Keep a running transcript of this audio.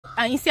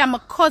and you see my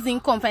cousin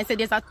come and say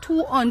there's a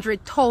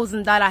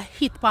 $200,000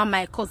 hit for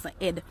my cousin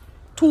head.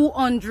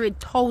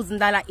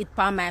 $200,000 hit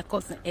for my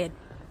cousin head.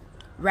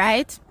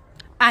 Right?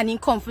 And he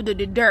come for do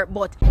the dirt,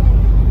 but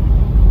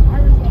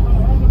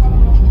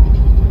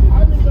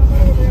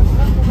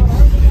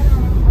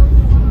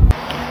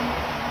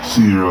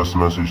serious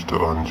message to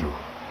Andrew.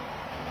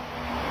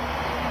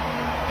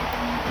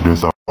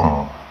 There's a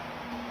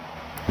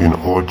in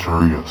Ocho,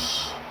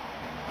 Rios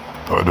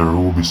at the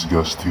Rios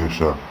gas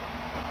station.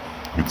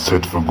 It's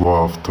set for go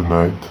off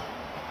tonight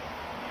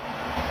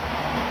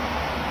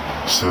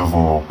 7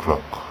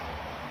 o'clock.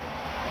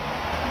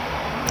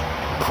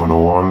 For no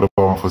one the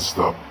pump for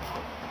stop.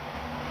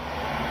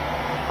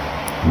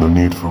 No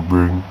need for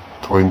bring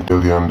 $20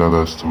 million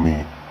to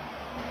me.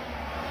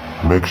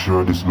 Make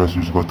sure this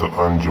message go to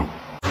Andrew.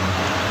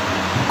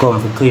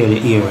 Come to clear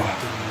the air.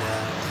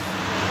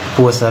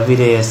 Post a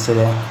video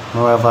yesterday,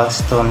 more of a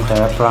stunt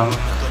or a prank,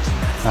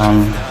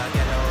 and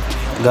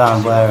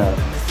gone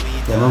viral.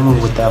 Then I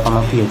move it off on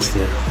my page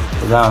still.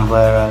 Gone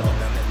viral,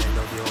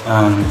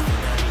 and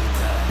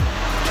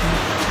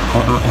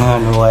I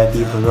don't know why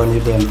people run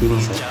with them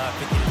things.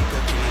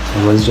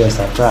 It was just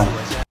a prank.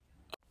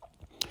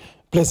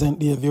 Pleasant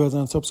day, viewers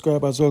and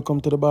subscribers.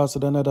 Welcome to the boss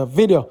with another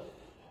video.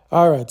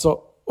 Alright,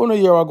 so 1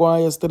 year ago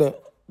yesterday,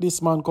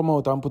 this man come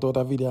out and put out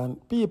a video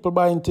and people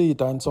buy into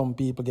it and some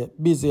people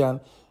get busy and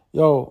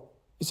yo,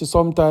 you see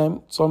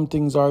sometimes some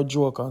things are a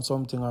joke and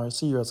some things are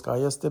serious.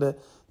 Because yesterday,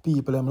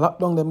 people them lock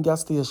down them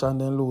gas station,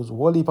 then lose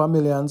whole heap of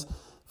millions,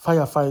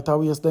 firefighter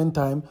waste them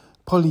time,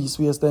 police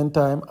waste them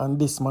time, and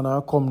this man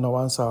are come now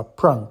and say a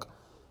prank.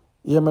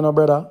 You hear me no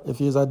brother? If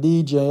he's a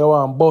DJ and you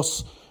want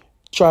boss,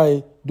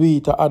 try do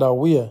it the other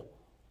way.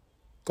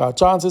 Because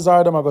chances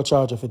are them are going to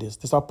charge you for this.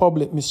 This is a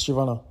public mischief,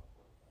 no?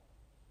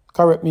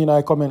 Correct me in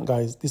the comment,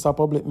 guys. This is a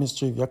public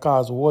mischief. You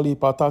cause whole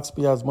heap of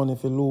taxpayers' money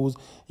if you lose.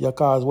 You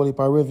cause whole heap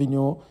of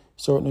revenue.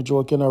 Certain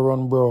joke in a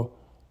run, bro.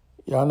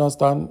 You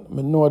understand?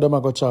 I know them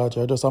are going to charge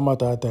you. It's just a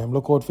matter of time.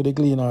 Look out for the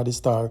Gleaner or the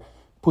Star.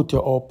 Put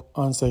you up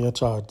and say your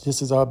charge.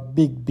 This is a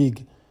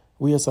big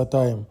waste of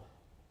time.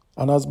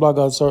 And as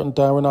bloggers, certain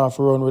time we don't have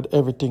to run with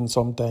everything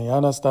sometimes. You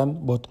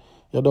understand? But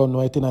you don't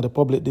know it in the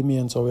public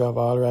domain, so we have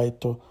all right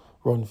to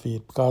run for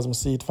it. Because I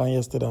see it from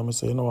yesterday, I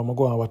say, you know, I'm going to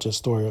go and watch a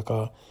story.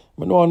 Because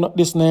I know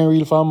this not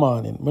real for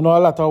morning. I know a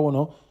lot of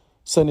you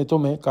send it to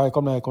me because I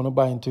come like on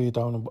buy into it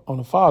and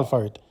on fall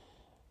for it.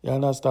 You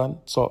understand?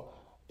 So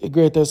the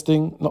greatest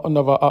thing, nothing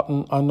never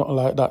happen and nothing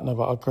like that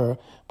never occur.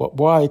 But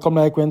boy, come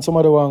like when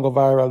somebody want to go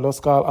viral,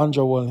 just call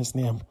CL0WN his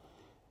name.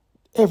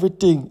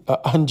 Everything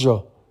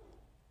Andrew.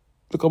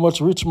 Look how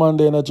much rich man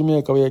there in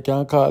Jamaica where you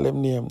can call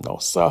him name. Now,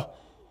 sir,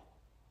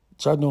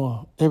 you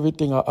know,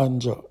 everything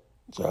Andrew.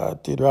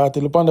 Right,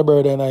 look on the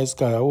bird in the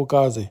sky. Who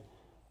cause it?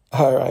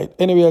 Alright.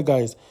 Anyway,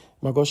 guys,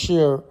 I'm going to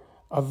share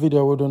a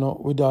video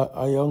with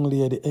a young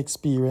lady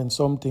experience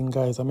something,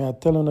 guys. I mean, I'm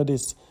telling you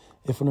this.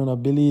 If you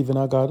don't believe in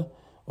a God,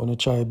 you don't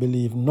try to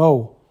believe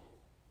now.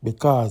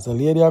 Because the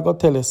lady I got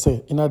to tell you,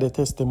 say, in the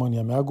testimony,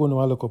 I'm going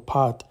to look at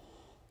part.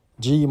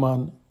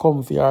 Gvnman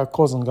come for our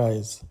cousin,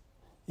 guys.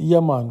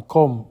 Yeah, man,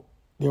 come.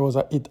 There was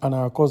a hit on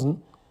our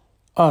cousin.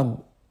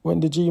 And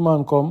when the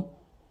Gvnman come,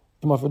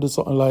 you have to do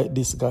something like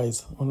this,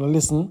 guys. I'm going to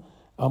listen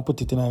and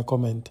put it in a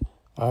comment.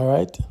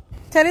 Alright?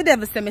 tell the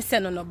devil say me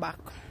send on no back.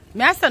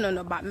 Me I send on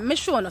no back. Me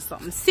show you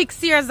something.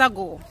 6 years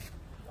ago.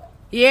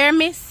 You hear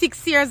me?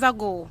 6 years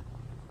ago.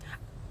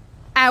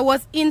 I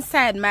was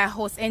inside my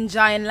house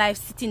enjoying life,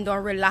 sitting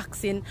down,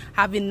 relaxing,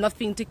 having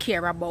nothing to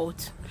care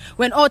about.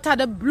 When out of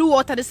the blue,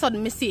 out of the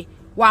sudden, me see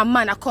one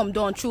man a come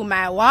down through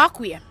my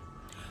walkway.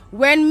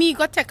 When me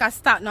go take a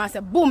start now, I say,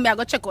 boom, me I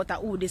go check out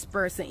who this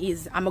person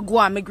is. I'm going to go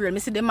on my grill. Me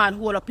see the man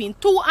hold up in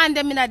two hands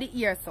them in the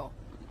ear, so.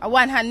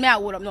 One hand me I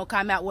hold up now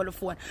because me I hold the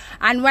phone.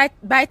 And right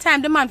by the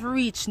time the man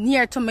reached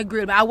near to my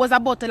grill, I was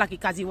about to lock it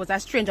because he was a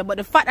stranger. But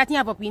the fact that he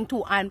have up in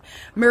two hands,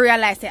 me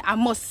realized that I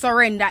must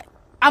surrender.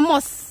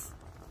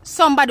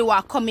 Somebody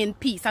will come in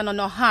peace and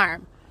no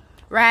harm.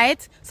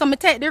 Right? So me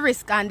take the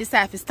risk and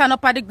decide to stand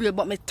up at the grill,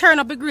 but me turn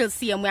up the grill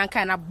same way and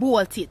kind of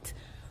bolt it.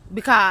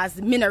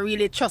 Because me not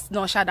really trust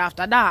no shadow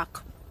after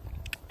dark.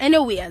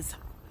 Anyways,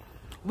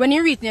 when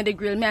you reach near the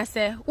grill, me I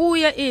say, who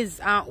you is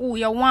and who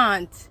you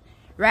want.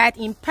 Right?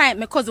 In pipe,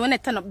 my cousin when I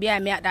turn up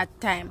behind me at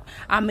that time.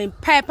 I'm in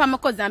pipe and my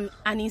cousin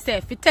and he say,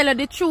 if you tell her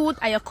the truth,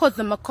 and your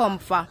cousin me come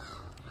for.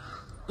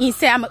 He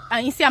say I'm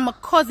a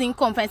cousin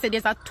come for. He say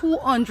there's a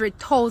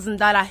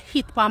 $200,000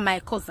 hit for my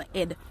cousin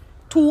head.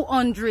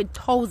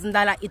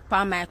 $200,000 hit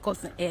for my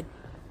cousin head.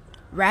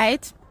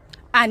 Right?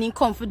 And he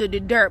come for do the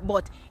dirt,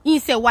 but he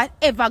say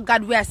whatever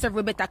God we are serve,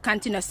 we better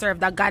continue to serve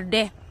that God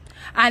there.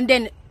 And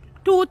then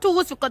two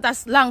to cut a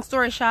long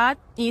story short,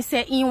 he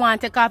say he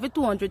want to take off the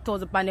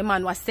 200,000 and the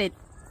man was said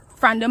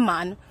from the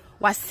man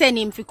was send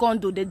him to come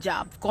do the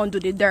job, come do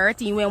the dirt.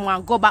 He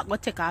want to go back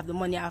but take off the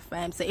money off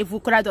him. So if we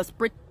could have just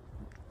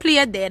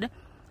play dead,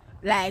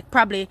 like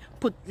probably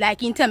put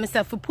like he tell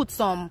himself to put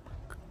some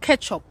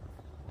ketchup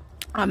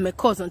on my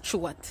cousin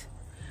throat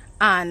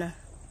and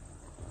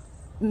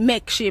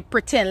make she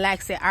pretend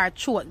like say our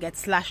throat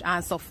gets slashed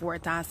and so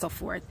forth and so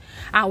forth.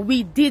 And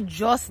we did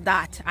just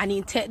that. And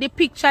he take the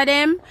picture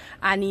them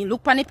and he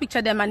look on the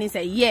picture them and he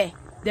say, yeah,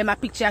 them a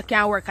picture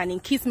can work. And he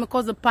kiss me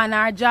cousin upon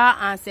our jaw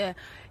and say,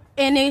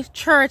 any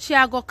church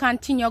here go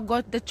continue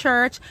go to the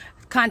church,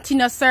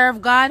 continue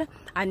serve God.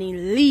 And he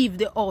leave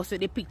the house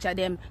with the picture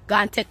them, go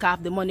and take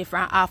off the money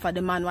from half of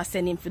the man was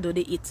sending him to do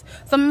the it.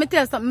 So me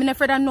tell you something, I'm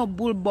afraid of no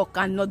bullbuck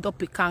and no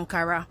dopey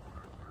conqueror.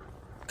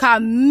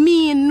 Cause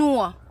me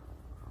know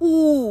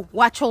who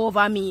watch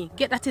over me.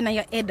 Get that in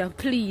your head,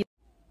 please.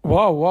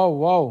 Wow, wow,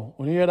 wow.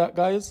 When you hear that,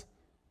 guys?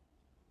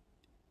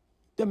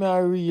 Them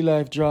a real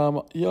life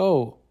drama.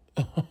 Yo.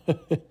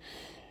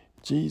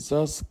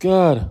 Jesus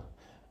God.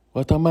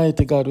 What a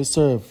mighty God we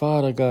serve.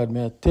 Father God,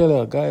 may I tell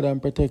you, guide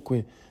and protect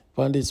we.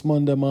 On this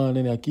Monday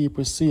morning, I keep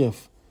her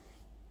safe.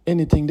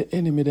 Anything the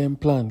enemy them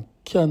plan,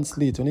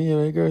 cancel it. When you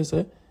hear a girl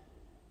say,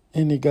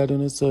 any God on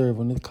the serve,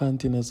 when it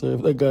continue to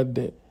serve the God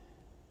there.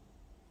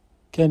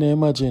 Can you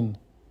imagine?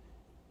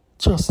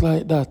 Just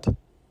like that.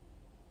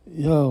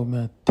 Yo,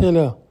 man, tell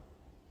you.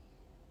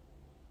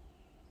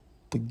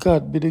 To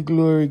God be the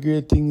glory,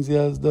 great things he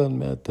has done,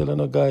 man. Tell you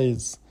no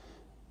guys.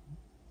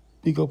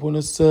 Pick up on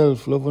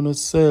yourself, love on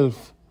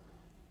yourself.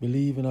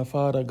 Believe in a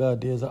Father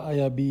God. There's a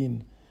higher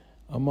being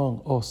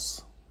among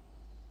us.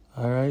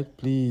 Alright,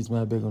 please,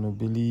 my beg on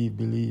believe.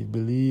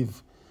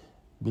 Believe,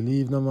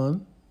 no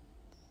man.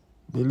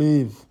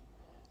 Believe.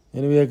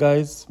 Anyway,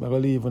 guys, I'm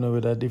going to leave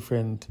with a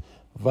different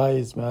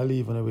vibes. I'm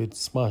leave with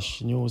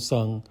Smash, new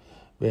song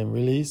when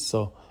released.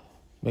 So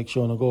make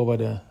sure you go over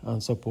there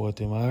and support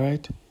him.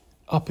 Alright?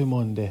 Happy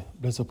Monday.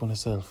 Bless up on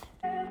yourself.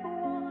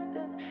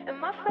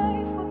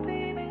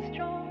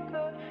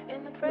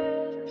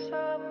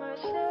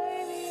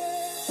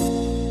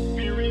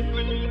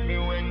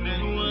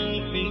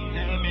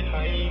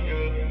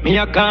 Me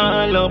a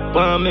call up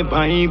on me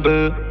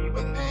Bible.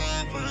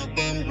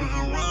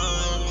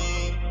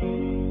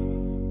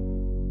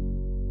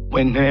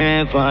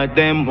 Whenever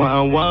them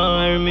want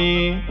war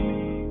me.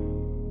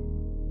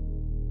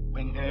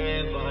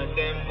 Whenever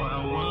them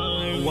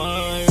want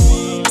war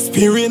me.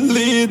 Spirit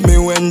lead me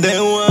when they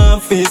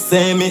want to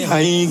say me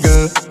high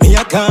girl. Me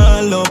a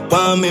call up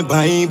on me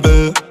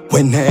Bible.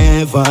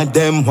 Whenever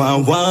them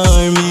want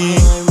war me.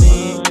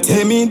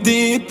 Take me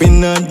deep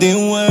in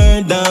the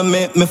word and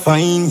make me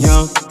find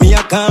ya. Me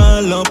a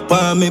call up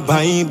on me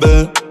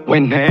Bible.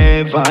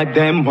 Whenever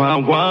them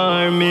want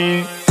war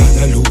me.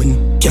 God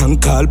alone can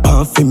call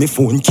pan for me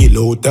phone.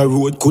 Kill out the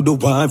road, could do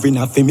war in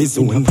a for me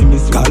zone.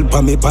 Call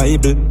pan me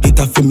Bible, it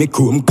a for me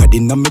chrome. God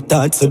in a me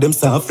thoughts, so them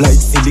soft like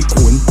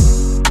silicone.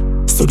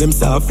 So them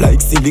soft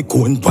like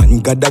silicone. One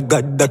God a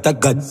God, that a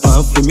God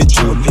pan for me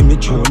tune.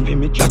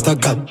 That a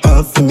God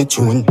pan for me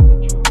tune.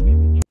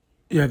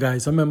 Yeah,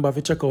 guys, remember if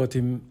you check out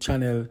him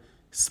channel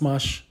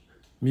Smash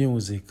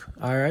Music.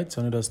 Alright,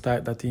 so you just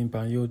type that in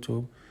on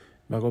YouTube.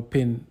 I'm going to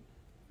pin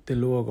the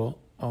logo.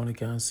 I want you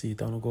can see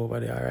it. I want to go over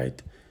there.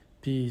 Alright,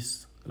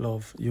 peace,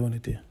 love,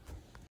 unity.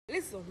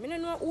 Listen, I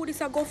don't know who this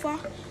a go for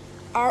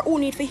or who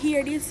need to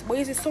hear this, but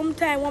you see,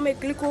 sometimes we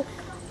make little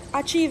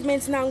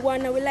achievements now go on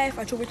in our life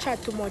and we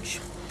chat too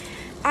much.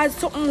 As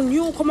something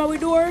new come our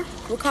door,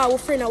 we call our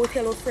friend and we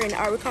tell our friend,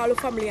 or we call our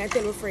family and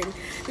tell our friend.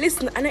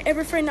 Listen, I know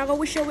every friend I go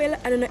wish you well,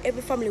 and I know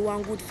every family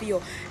want good for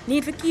you.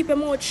 Need to keep your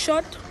mouth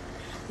shut,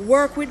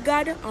 work with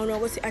God, and I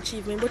go see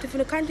achievement. But if you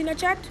don't continue to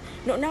chat,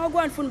 nothing now go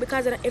on fun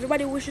because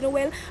everybody wishing you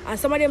well, and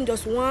some of them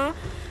just want,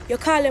 you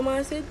call them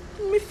and say,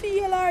 me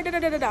feel or da da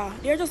da da da.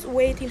 They're just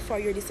waiting for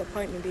your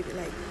disappointment, baby.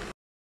 Like,